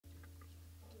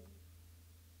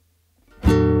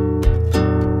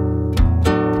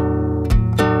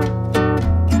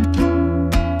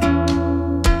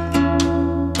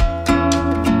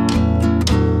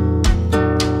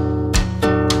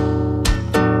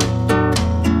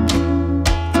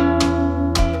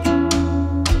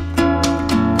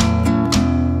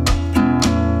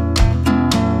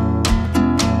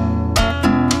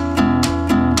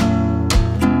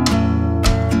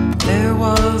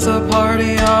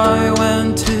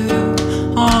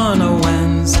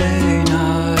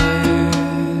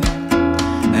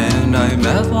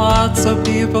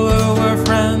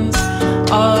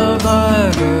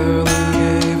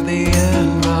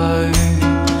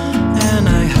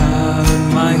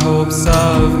hopes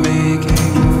of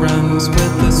making friends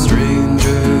with the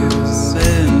strangers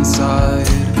inside,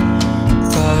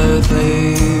 but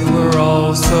they were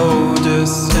all so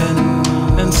distant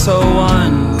and so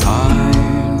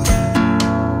unkind.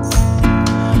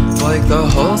 Like the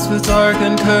host with dark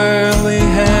and curly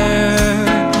hair,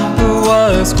 who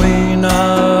was queen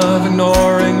of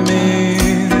ignoring me,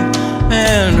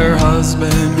 and her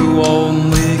husband who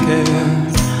only cared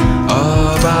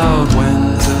about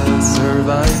when to serve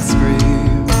ice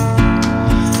cream.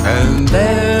 And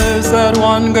there's that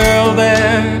one girl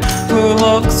there who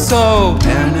looks so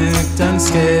panicked and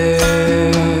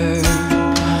scared,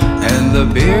 and the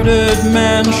bearded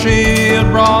man she had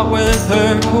brought with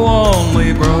her, who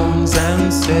only groans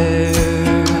and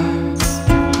stares.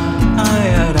 I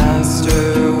had asked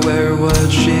her where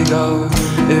would she go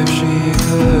if she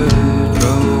could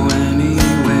go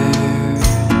anywhere.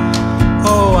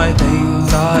 Oh, I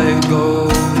think I'd go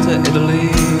to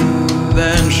Italy.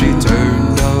 Then she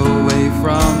turned away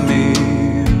from me.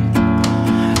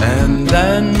 And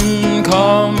then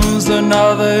comes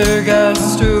another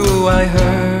guest who I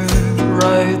heard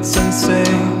writes and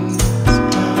sings.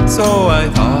 So I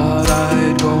thought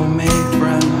I'd go make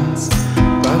friends,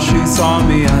 but she saw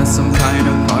me as some kind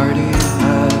of party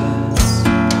pest.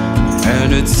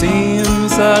 And it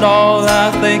seems that all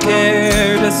that they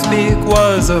cared to speak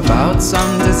was about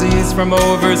some disease from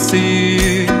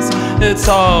overseas. It's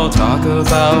all talk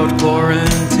about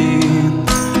quarantine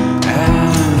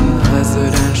and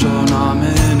presidential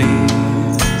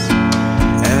nominees.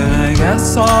 And I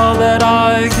guess all that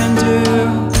I can do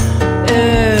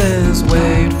is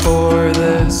wait for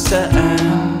this to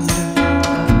end,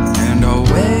 and I'll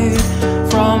wait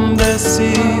from this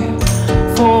seat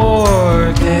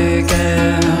for cake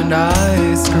and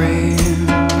ice cream,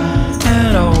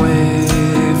 and I'll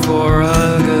wait for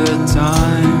a good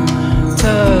time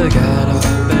to get up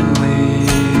and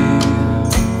leave.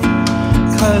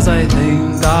 'Cause I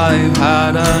think I've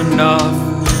had enough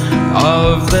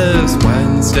of this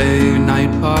Wednesday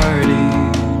night party.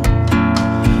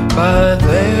 But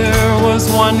there was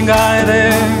one guy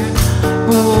there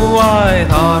who I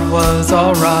thought was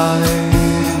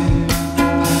alright,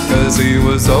 'cause he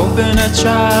was open to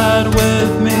chat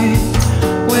with me,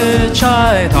 which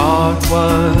I thought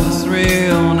was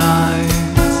real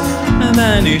nice. And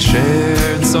then he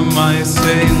shared some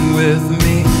icing with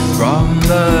me from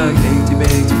the cake he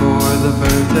baked for the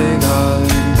birthday guy.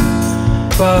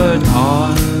 But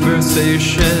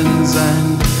conversations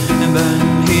end, and then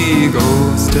he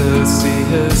goes to see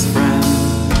his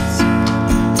friends.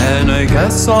 And I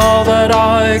guess all that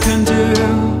I can do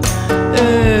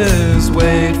is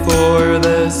wait for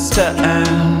this to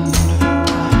end,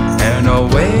 and I'll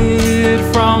wait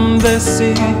from this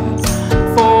seat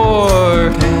for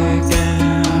cake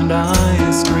and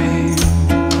ice cream,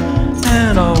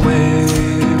 and I'll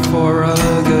wait for a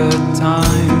good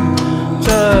time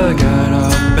to get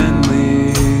up and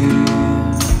leave.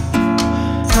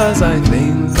 'Cause I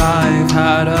think I've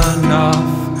had